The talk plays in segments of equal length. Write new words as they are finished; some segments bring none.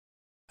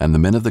And the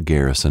men of the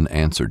garrison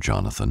answered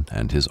Jonathan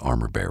and his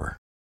armor-bearer,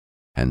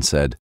 and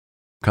said,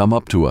 Come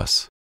up to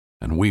us,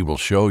 and we will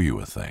show you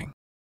a thing.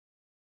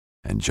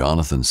 And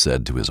Jonathan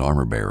said to his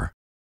armor-bearer,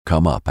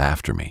 Come up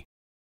after me,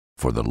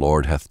 for the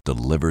Lord hath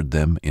delivered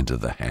them into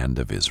the hand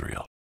of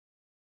Israel.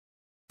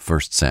 1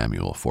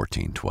 Samuel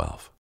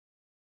 14:12.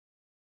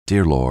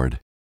 Dear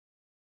Lord,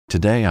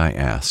 today I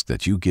ask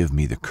that you give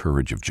me the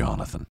courage of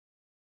Jonathan,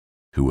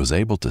 who was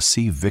able to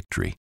see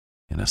victory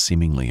in a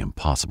seemingly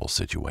impossible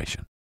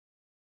situation.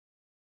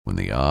 When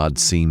the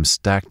odds seem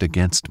stacked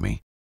against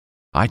me,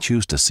 I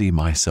choose to see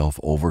myself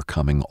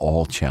overcoming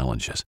all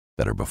challenges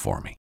that are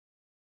before me.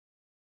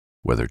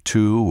 Whether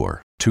 2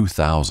 or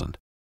 2,000,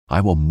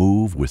 I will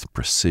move with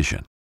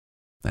precision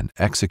and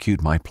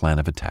execute my plan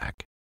of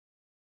attack,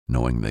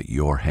 knowing that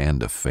your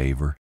hand of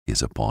favor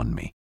is upon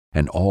me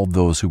and all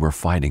those who are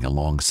fighting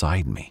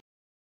alongside me,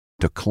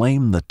 to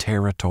claim the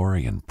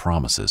territory and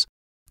promises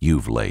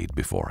you've laid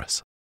before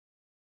us.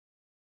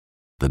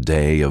 The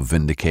day of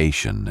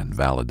vindication and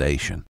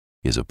validation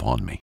is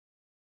upon me.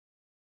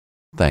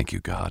 Thank you,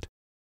 God,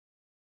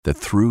 that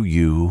through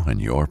you and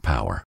your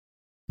power,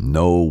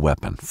 no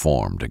weapon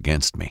formed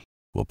against me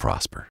will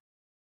prosper.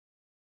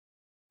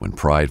 When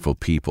prideful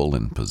people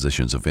in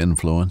positions of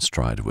influence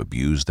try to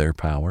abuse their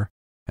power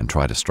and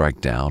try to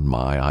strike down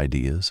my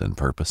ideas and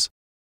purpose,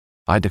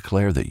 I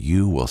declare that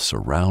you will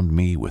surround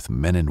me with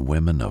men and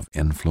women of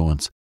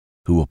influence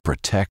who will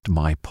protect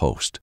my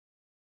post,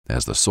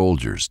 as the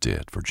soldiers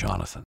did for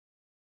Jonathan.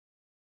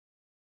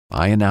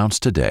 I announce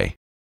today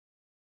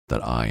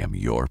that I am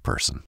your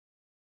person.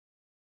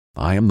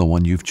 I am the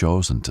one you've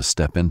chosen to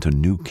step into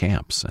new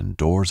camps and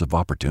doors of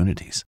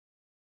opportunities.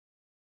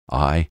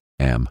 I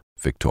am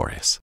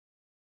victorious.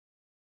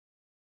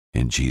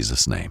 In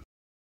Jesus' name,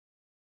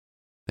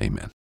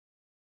 amen.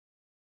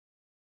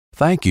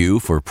 Thank you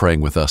for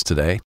praying with us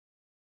today.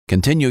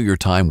 Continue your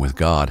time with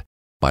God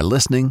by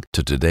listening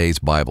to today's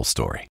Bible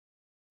story,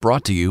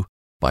 brought to you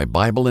by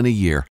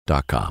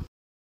BibleInAYear.com.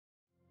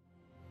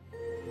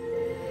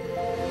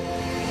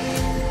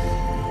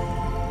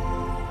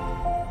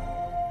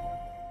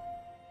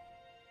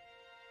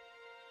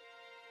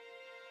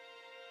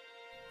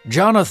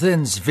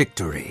 Jonathan's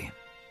victory.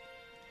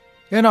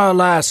 In our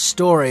last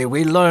story,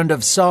 we learned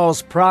of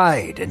Saul's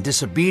pride and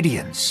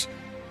disobedience.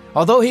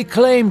 Although he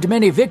claimed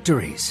many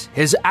victories,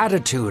 his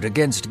attitude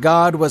against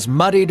God was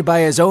muddied by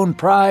his own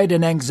pride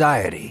and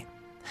anxiety.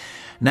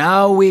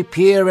 Now we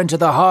peer into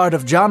the heart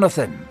of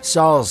Jonathan,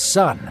 Saul's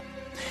son.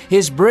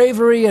 His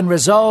bravery and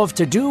resolve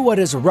to do what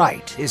is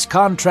right is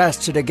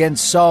contrasted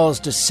against Saul's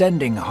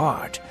descending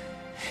heart,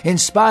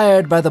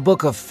 inspired by the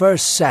book of 1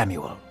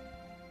 Samuel.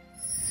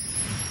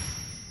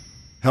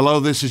 Hello,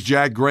 this is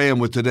Jack Graham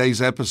with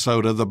today's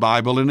episode of the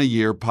Bible in a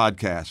Year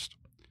podcast.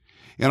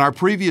 In our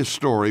previous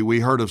story,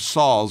 we heard of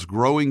Saul's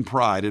growing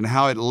pride and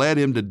how it led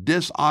him to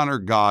dishonor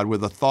God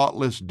with a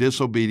thoughtless,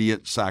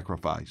 disobedient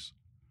sacrifice.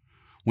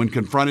 When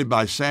confronted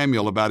by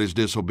Samuel about his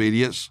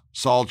disobedience,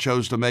 Saul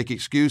chose to make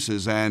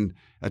excuses and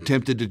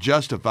attempted to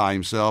justify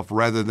himself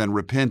rather than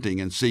repenting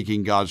and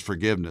seeking God's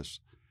forgiveness.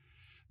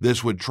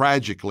 This would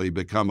tragically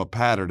become a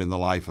pattern in the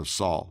life of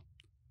Saul.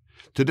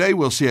 Today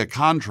we'll see a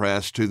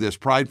contrast to this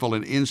prideful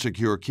and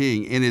insecure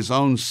king in his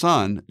own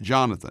son,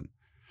 Jonathan.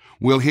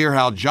 We'll hear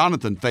how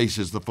Jonathan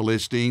faces the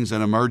Philistines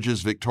and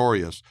emerges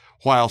victorious,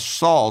 while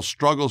Saul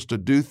struggles to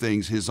do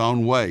things his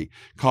own way,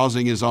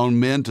 causing his own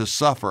men to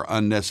suffer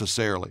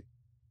unnecessarily.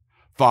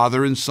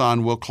 Father and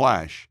son will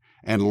clash,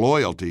 and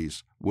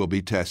loyalties will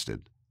be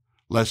tested.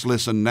 Let's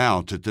listen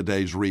now to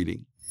today's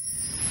reading.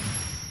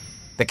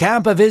 The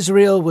camp of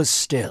Israel was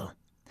still.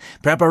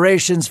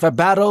 Preparations for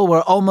battle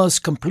were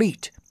almost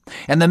complete,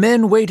 and the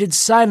men waited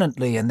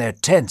silently in their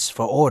tents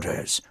for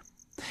orders.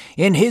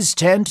 In his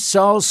tent,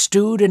 Saul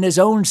stewed in his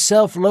own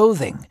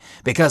self-loathing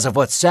because of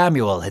what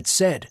Samuel had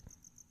said.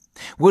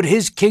 Would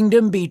his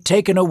kingdom be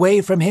taken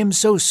away from him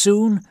so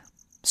soon?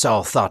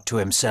 Saul thought to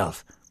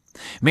himself.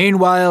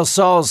 Meanwhile,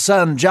 Saul's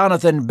son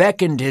Jonathan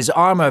beckoned his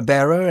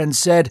armor-bearer and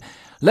said,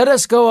 "Let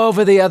us go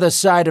over the other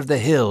side of the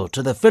hill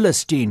to the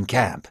Philistine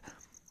camp.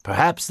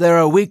 Perhaps there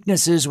are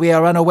weaknesses we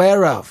are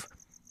unaware of."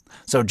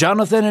 So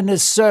Jonathan and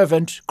his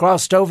servant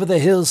crossed over the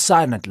hill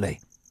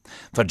silently,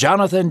 for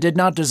Jonathan did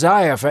not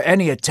desire for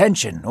any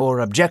attention or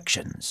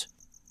objections.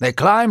 They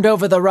climbed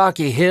over the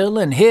rocky hill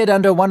and hid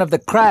under one of the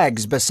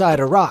crags beside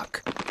a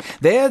rock.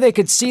 There they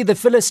could see the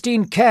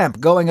Philistine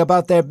camp going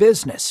about their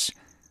business.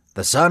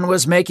 The sun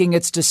was making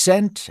its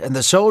descent, and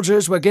the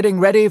soldiers were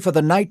getting ready for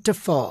the night to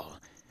fall.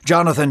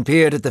 Jonathan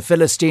peered at the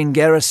Philistine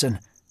garrison.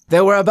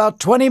 There were about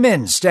 20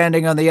 men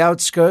standing on the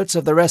outskirts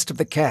of the rest of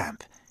the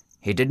camp.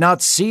 He did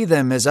not see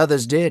them as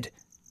others did.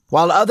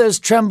 While others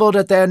trembled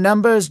at their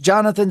numbers,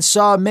 Jonathan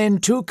saw men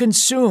too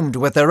consumed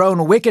with their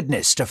own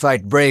wickedness to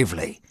fight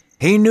bravely.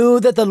 He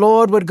knew that the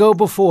Lord would go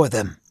before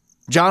them.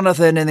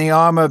 Jonathan and the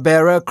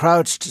armor-bearer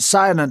crouched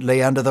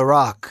silently under the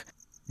rock.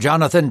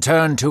 Jonathan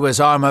turned to his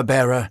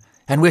armor-bearer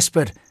and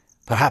whispered,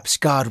 "Perhaps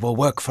God will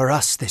work for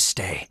us this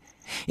day.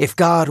 If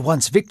God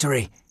wants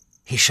victory,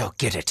 he shall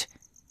get it.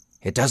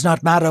 It does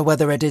not matter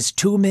whether it is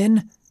 2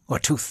 men or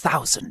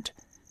 2,000.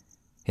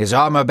 His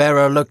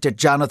armor-bearer looked at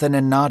Jonathan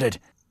and nodded.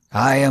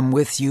 "I am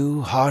with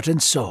you, heart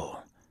and soul."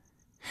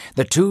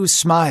 The two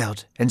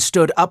smiled and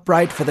stood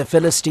upright for the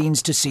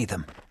Philistines to see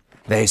them.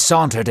 They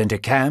sauntered into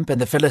camp, and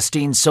the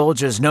Philistine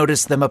soldiers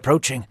noticed them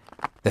approaching.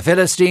 The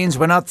Philistines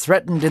were not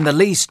threatened in the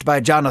least by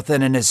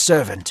Jonathan and his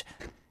servant.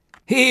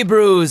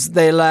 "Hebrews,"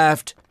 they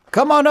laughed.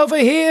 "Come on over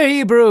here,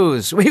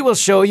 Hebrews. We will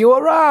show you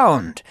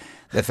around."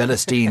 The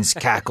Philistines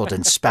cackled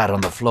and spat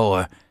on the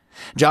floor.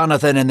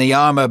 Jonathan and the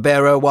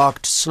armor-bearer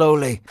walked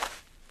slowly.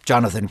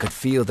 Jonathan could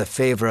feel the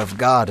favor of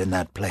God in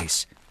that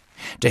place.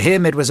 To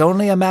him it was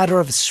only a matter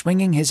of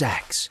swinging his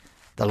axe.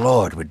 The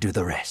Lord would do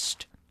the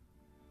rest.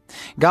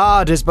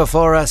 "God is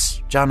before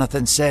us,"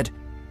 Jonathan said,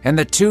 and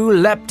the two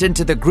leapt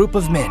into the group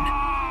of men.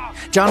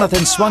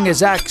 Jonathan swung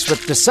his axe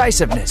with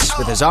decisiveness,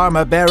 with his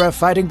armor-bearer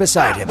fighting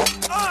beside him.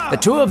 The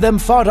two of them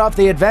fought off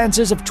the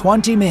advances of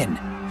 20 men.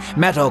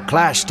 Metal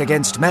clashed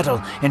against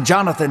metal, and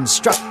Jonathan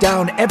struck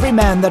down every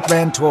man that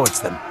ran towards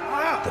them.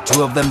 The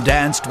two of them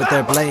danced with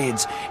their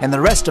blades, and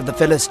the rest of the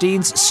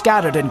Philistines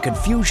scattered in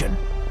confusion.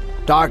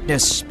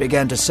 Darkness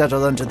began to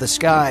settle into the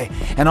sky,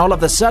 and all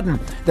of a sudden,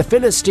 the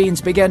Philistines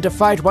began to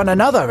fight one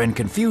another in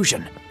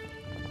confusion.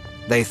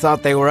 They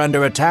thought they were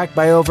under attack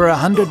by over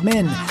 100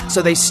 men,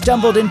 so they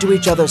stumbled into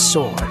each other's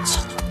swords.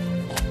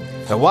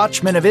 The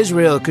watchmen of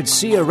Israel could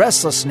see a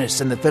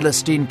restlessness in the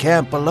Philistine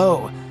camp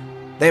below.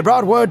 They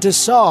brought word to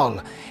Saul,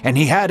 and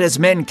he had his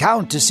men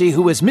count to see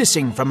who was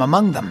missing from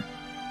among them.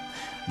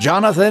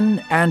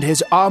 "Jonathan and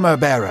his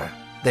armor-bearer,"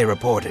 they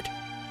reported.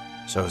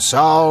 So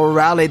Saul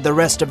rallied the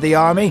rest of the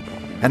army,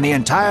 and the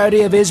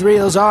entirety of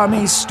Israel's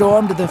army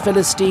stormed the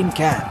Philistine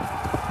camp.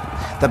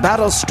 The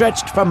battle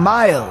stretched for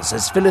miles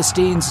as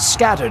Philistines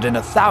scattered in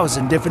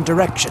 1,000 different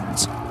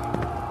directions.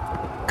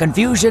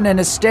 Confusion and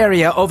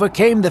hysteria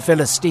overcame the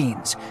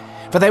Philistines,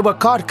 for they were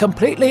caught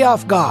completely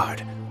off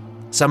guard.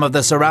 Some of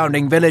the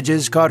surrounding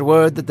villages caught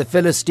word that the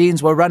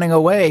Philistines were running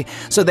away,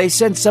 so they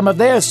sent some of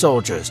their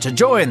soldiers to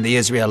join the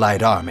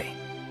Israelite army.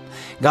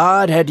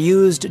 God had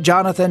used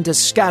Jonathan to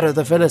scatter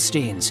the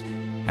Philistines,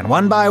 and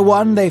one by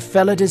one they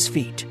fell at his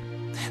feet.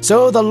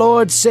 So the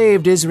Lord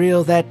saved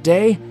Israel that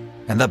day,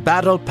 and the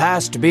battle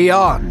passed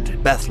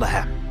beyond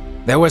Bethlehem.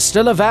 There was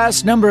still a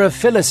vast number of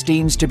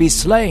Philistines to be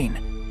slain.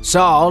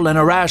 Saul, in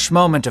a rash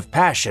moment of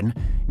passion,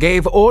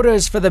 gave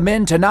orders for the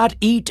men to not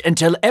eat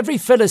until every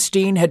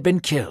Philistine had been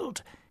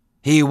killed.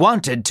 He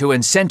wanted to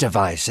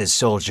incentivize his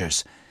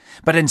soldiers,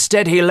 but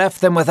instead he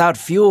left them without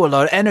fuel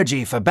or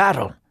energy for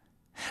battle.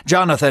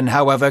 Jonathan,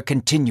 however,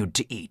 continued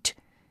to eat.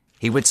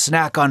 He would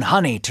snack on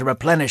honey to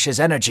replenish his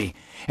energy,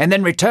 and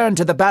then return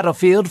to the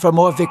battlefield for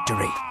more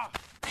victory.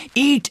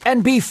 "Eat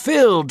and be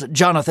filled,"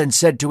 Jonathan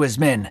said to his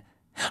men.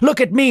 "Look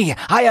at me,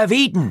 I have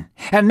eaten,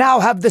 and now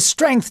have the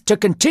strength to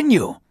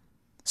continue."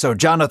 So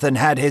Jonathan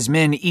had his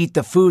men eat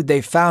the food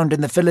they found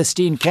in the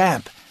Philistine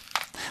camp.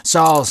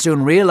 Saul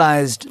soon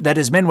realized that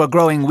his men were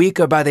growing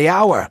weaker by the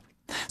hour,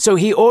 so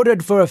he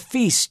ordered for a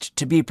feast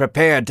to be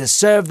prepared to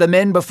serve the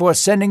men before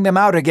sending them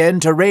out again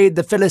to raid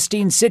the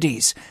Philistine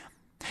cities.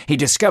 He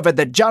discovered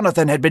that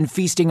Jonathan had been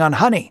feasting on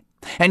honey,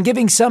 and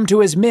giving some to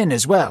his men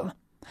as well.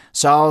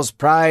 Saul's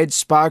pride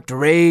sparked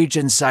rage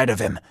inside of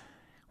him.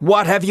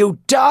 "What have you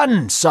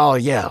done?" Saul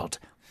yelled.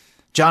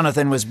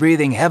 Jonathan was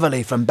breathing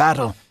heavily from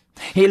battle.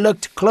 He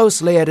looked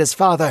closely at his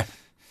father.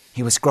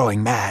 He was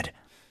growing mad.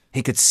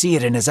 He could see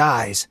it in his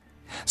eyes.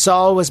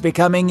 Saul was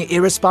becoming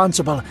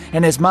irresponsible,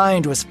 and his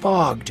mind was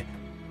fogged.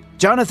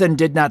 Jonathan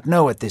did not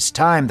know at this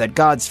time that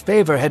God's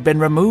favor had been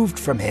removed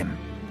from him.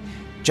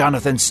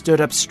 Jonathan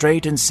stood up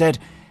straight and said,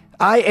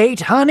 "I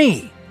ate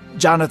honey."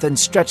 Jonathan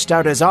stretched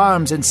out his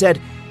arms and said,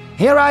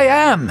 "Here I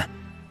am.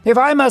 If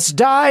I must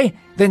die,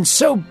 then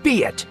so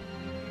be it."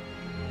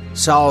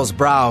 Saul's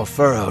brow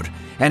furrowed,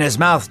 and his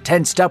mouth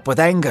tensed up with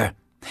anger.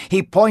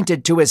 He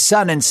pointed to his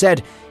son and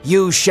said,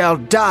 "You shall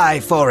die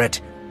for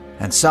it."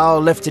 And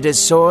Saul lifted his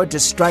sword to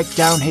strike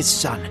down his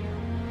son.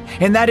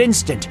 In that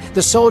instant,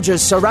 the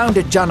soldiers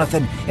surrounded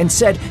Jonathan and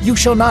said, "You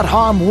shall not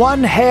harm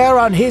one hair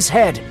on his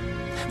head,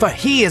 for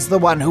he is the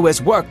one who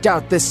has worked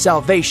out this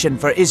salvation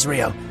for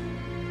Israel."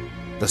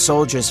 The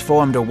soldiers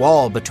formed a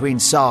wall between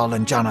Saul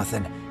and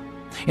Jonathan.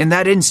 In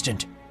that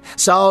instant,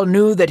 Saul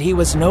knew that he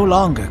was no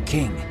longer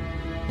king.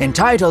 In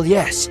title,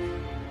 yes,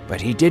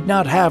 but he did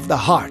not have the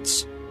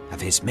hearts of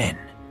his men.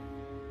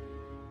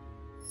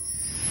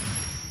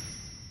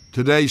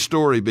 Today's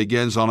story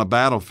begins on a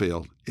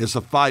battlefield. It's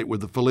a fight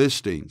with the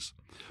Philistines.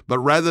 But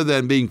rather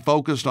than being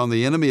focused on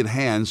the enemy at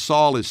hand,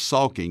 Saul is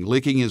sulking,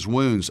 licking his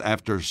wounds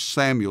after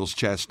Samuel's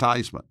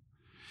chastisement.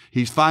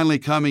 He's finally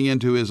coming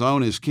into his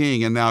own as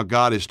king, and now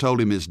God has told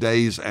him his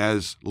days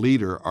as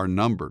leader are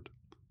numbered.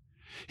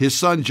 His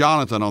son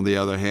Jonathan, on the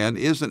other hand,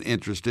 isn't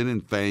interested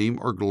in fame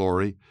or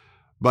glory,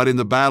 but in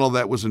the battle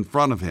that was in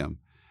front of him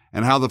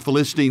and how the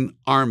Philistine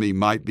army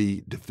might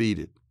be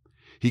defeated.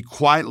 He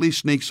quietly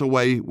sneaks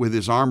away with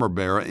his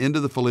armor-bearer into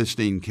the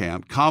Philistine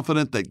camp,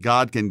 confident that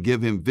God can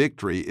give him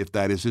victory if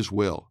that is his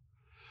will.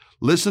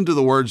 Listen to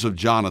the words of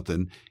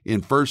Jonathan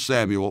in 1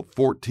 Samuel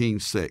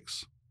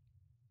 14:6.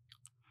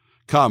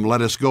 Come,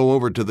 let us go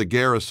over to the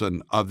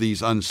garrison of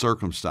these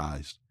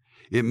uncircumcised.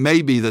 It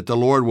may be that the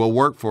Lord will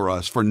work for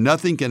us, for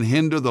nothing can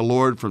hinder the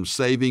Lord from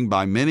saving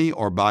by many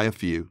or by a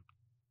few."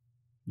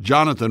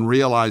 Jonathan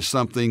realized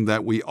something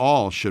that we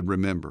all should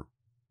remember.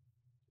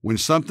 When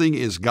something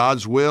is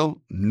God's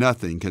will,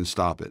 nothing can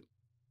stop it.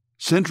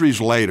 Centuries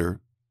later,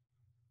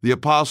 the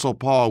Apostle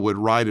Paul would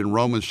write in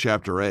Romans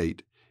chapter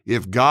 8,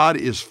 "If God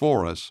is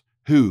for us,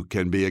 who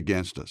can be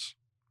against us?"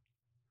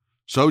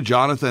 So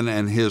Jonathan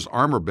and his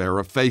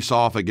armor-bearer face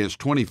off against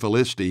 20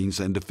 Philistines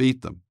and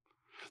defeat them.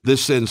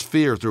 This sends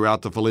fear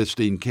throughout the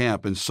Philistine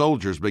camp, and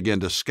soldiers begin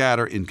to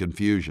scatter in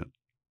confusion.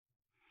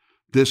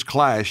 This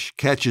clash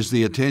catches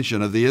the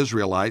attention of the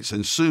Israelites,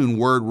 and soon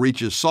word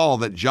reaches Saul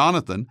that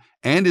Jonathan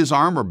and his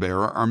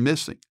armor-bearer are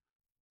missing.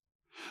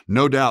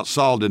 No doubt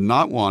Saul did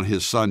not want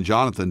his son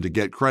Jonathan to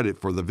get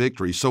credit for the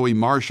victory, so he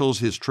marshals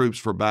his troops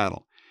for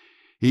battle.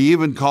 He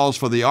even calls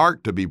for the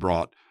ark to be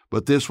brought,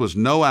 but this was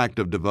no act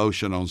of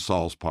devotion on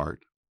Saul's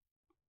part.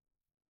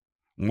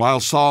 While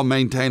Saul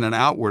maintained an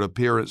outward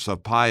appearance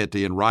of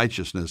piety and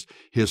righteousness,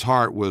 his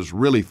heart was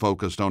really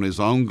focused on his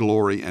own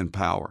glory and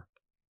power.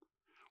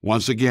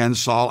 Once again,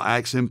 Saul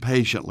acts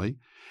impatiently,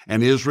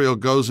 and Israel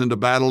goes into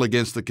battle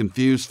against the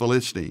confused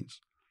Philistines.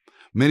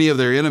 Many of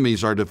their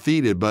enemies are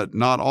defeated, but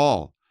not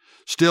all.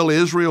 Still,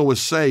 Israel was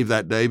saved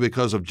that day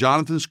because of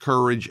Jonathan's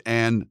courage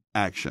and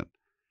action.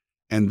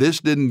 And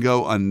this didn't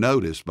go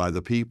unnoticed by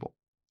the people.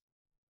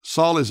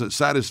 Saul isn't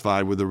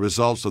satisfied with the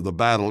results of the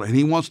battle, and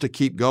he wants to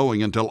keep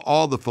going until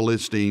all the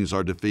Philistines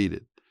are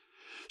defeated.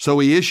 So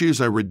he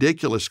issues a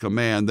ridiculous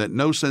command that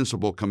no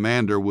sensible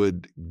commander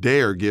would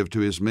dare give to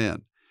his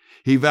men.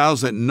 He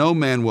vows that no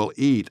man will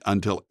eat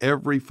until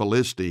every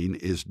Philistine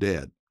is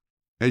dead.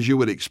 As you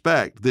would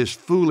expect, this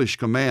foolish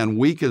command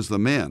weakens the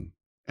men,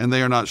 and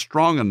they are not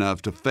strong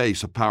enough to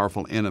face a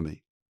powerful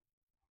enemy.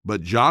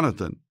 But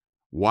Jonathan,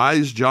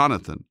 wise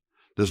Jonathan,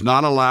 does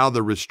not allow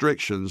the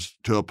restrictions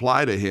to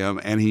apply to him,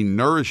 and he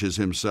nourishes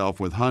himself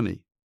with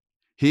honey.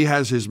 He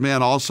has his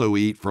men also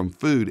eat from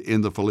food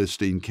in the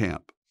Philistine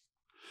camp.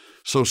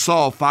 So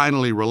Saul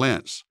finally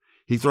relents.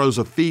 He throws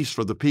a feast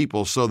for the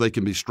people so they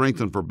can be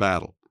strengthened for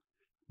battle.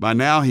 By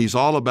now, he's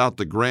all about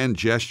the grand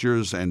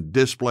gestures and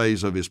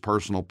displays of his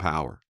personal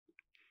power.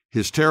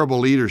 His terrible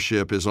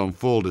leadership is on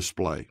full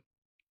display.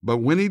 But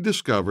when he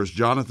discovers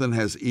Jonathan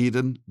has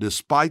eaten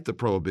despite the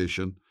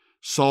prohibition,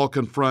 Saul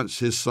confronts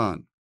his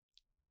son.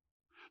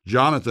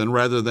 Jonathan,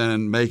 rather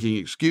than making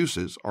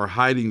excuses or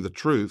hiding the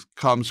truth,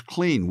 comes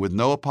clean with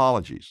no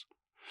apologies.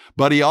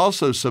 But he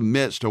also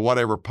submits to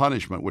whatever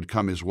punishment would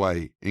come his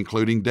way,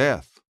 including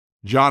death.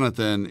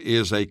 Jonathan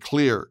is a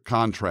clear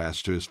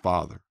contrast to his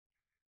father.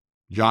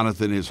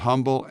 Jonathan is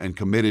humble and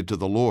committed to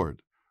the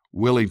Lord,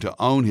 willing to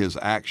own his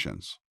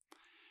actions.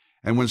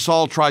 And when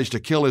Saul tries to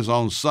kill his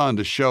own son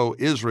to show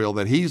Israel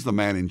that he's the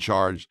man in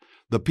charge,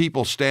 the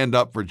people stand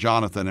up for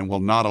Jonathan and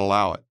will not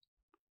allow it.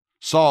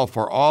 Saul,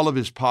 for all of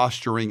his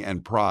posturing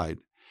and pride,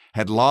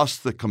 had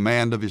lost the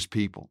command of his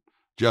people,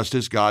 just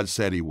as God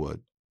said he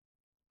would.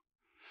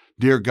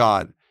 Dear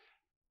God,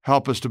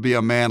 help us to be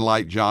a man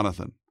like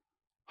Jonathan,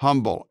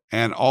 humble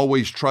and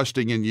always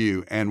trusting in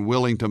you and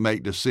willing to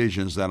make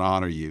decisions that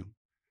honor you.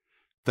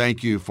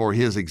 Thank you for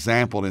his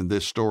example in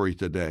this story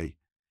today.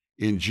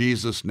 In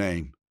Jesus'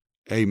 name,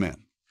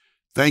 amen.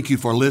 Thank you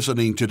for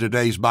listening to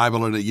today's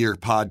Bible in a Year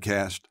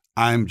podcast.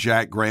 I'm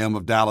Jack Graham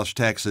of Dallas,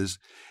 Texas,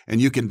 and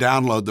you can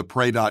download the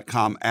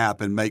Pray.com app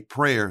and make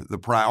prayer the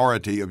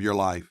priority of your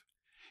life.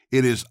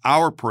 It is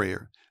our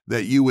prayer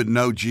that you would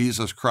know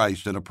Jesus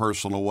Christ in a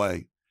personal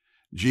way.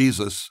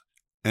 Jesus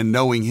and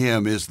knowing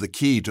him is the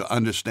key to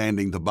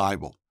understanding the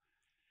Bible.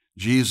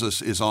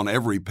 Jesus is on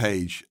every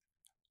page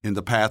in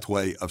the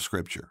pathway of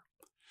Scripture.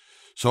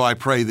 So I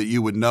pray that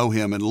you would know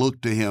him and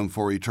look to him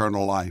for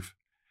eternal life.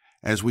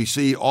 As we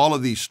see all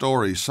of these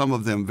stories, some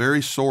of them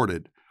very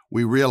sordid,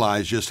 we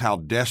realize just how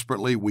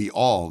desperately we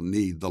all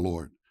need the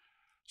Lord.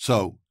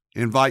 So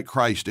invite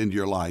Christ into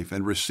your life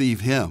and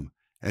receive him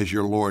as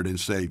your Lord and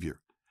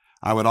Savior.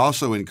 I would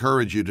also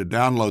encourage you to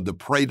download the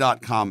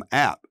Pray.com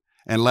app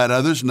and let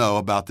others know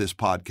about this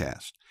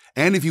podcast.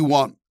 And if you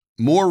want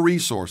more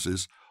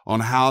resources on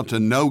how to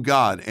know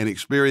God and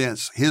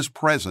experience his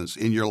presence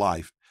in your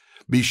life,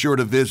 be sure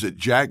to visit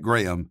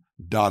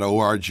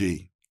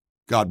jackgraham.org.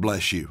 God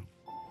bless you.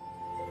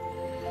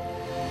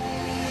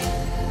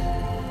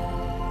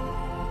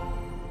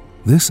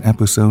 This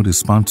episode is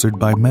sponsored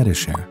by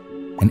Medi-Share,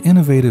 an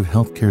innovative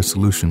healthcare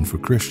solution for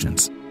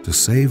Christians to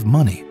save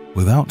money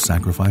without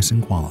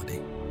sacrificing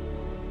quality.